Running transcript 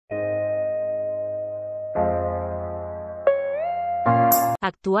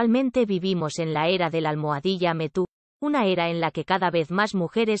Actualmente vivimos en la era de la almohadilla Me Too, una era en la que cada vez más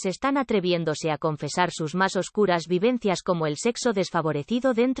mujeres están atreviéndose a confesar sus más oscuras vivencias como el sexo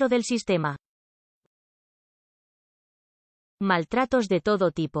desfavorecido dentro del sistema. Maltratos de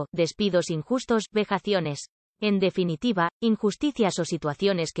todo tipo, despidos injustos, vejaciones. En definitiva, injusticias o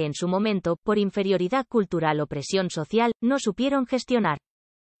situaciones que en su momento, por inferioridad cultural o presión social, no supieron gestionar.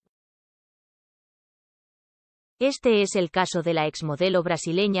 Este es el caso de la exmodelo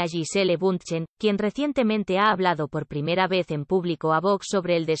brasileña Gisele Bündchen, quien recientemente ha hablado por primera vez en público a Vogue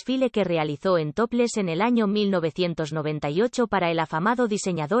sobre el desfile que realizó en topless en el año 1998 para el afamado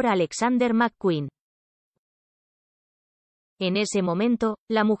diseñador Alexander McQueen. En ese momento,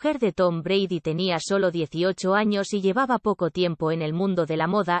 la mujer de Tom Brady tenía solo 18 años y llevaba poco tiempo en el mundo de la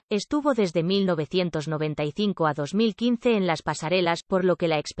moda, estuvo desde 1995 a 2015 en las pasarelas, por lo que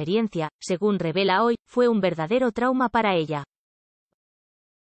la experiencia, según revela hoy, fue un verdadero trauma para ella.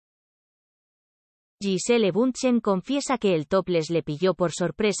 Gisele Bündchen confiesa que el topless le pilló por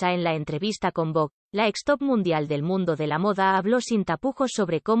sorpresa en la entrevista con Vogue. La ex-top mundial del mundo de la moda habló sin tapujos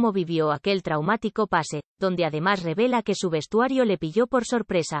sobre cómo vivió aquel traumático pase, donde además revela que su vestuario le pilló por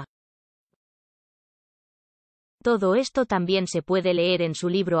sorpresa. Todo esto también se puede leer en su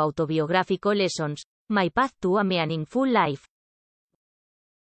libro autobiográfico Lessons, My Path to a Meaningful Life.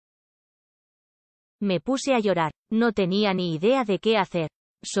 Me puse a llorar, no tenía ni idea de qué hacer.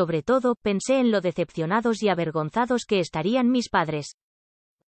 Sobre todo, pensé en lo decepcionados y avergonzados que estarían mis padres.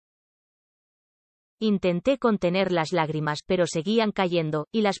 Intenté contener las lágrimas pero seguían cayendo,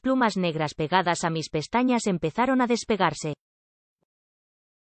 y las plumas negras pegadas a mis pestañas empezaron a despegarse.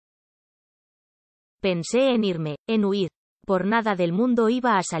 Pensé en irme, en huir. Por nada del mundo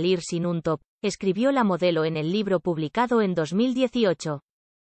iba a salir sin un top, escribió la modelo en el libro publicado en 2018.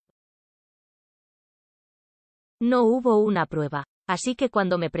 No hubo una prueba. Así que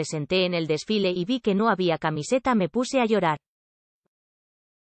cuando me presenté en el desfile y vi que no había camiseta me puse a llorar.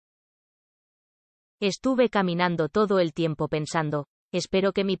 Estuve caminando todo el tiempo pensando,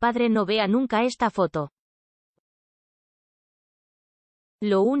 espero que mi padre no vea nunca esta foto.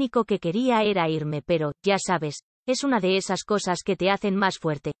 Lo único que quería era irme, pero, ya sabes, es una de esas cosas que te hacen más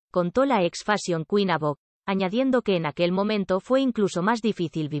fuerte, contó la ex fashion queen a Vogue, añadiendo que en aquel momento fue incluso más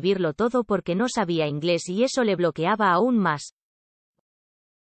difícil vivirlo todo porque no sabía inglés y eso le bloqueaba aún más.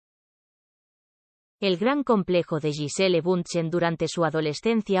 El gran complejo de Gisele Bündchen durante su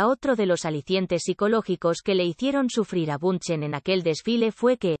adolescencia. Otro de los alicientes psicológicos que le hicieron sufrir a Bündchen en aquel desfile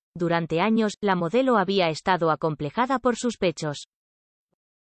fue que, durante años, la modelo había estado acomplejada por sus pechos.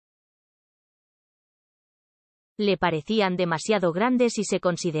 Le parecían demasiado grandes y se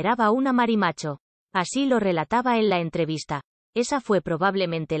consideraba una marimacho. Así lo relataba en la entrevista. Esa fue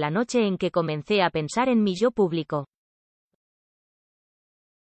probablemente la noche en que comencé a pensar en mi yo público.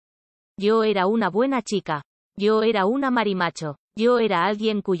 Yo era una buena chica. Yo era una marimacho. Yo era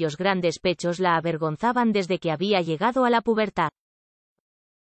alguien cuyos grandes pechos la avergonzaban desde que había llegado a la pubertad.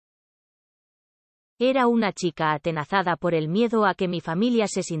 Era una chica atenazada por el miedo a que mi familia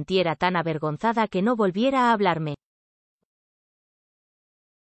se sintiera tan avergonzada que no volviera a hablarme.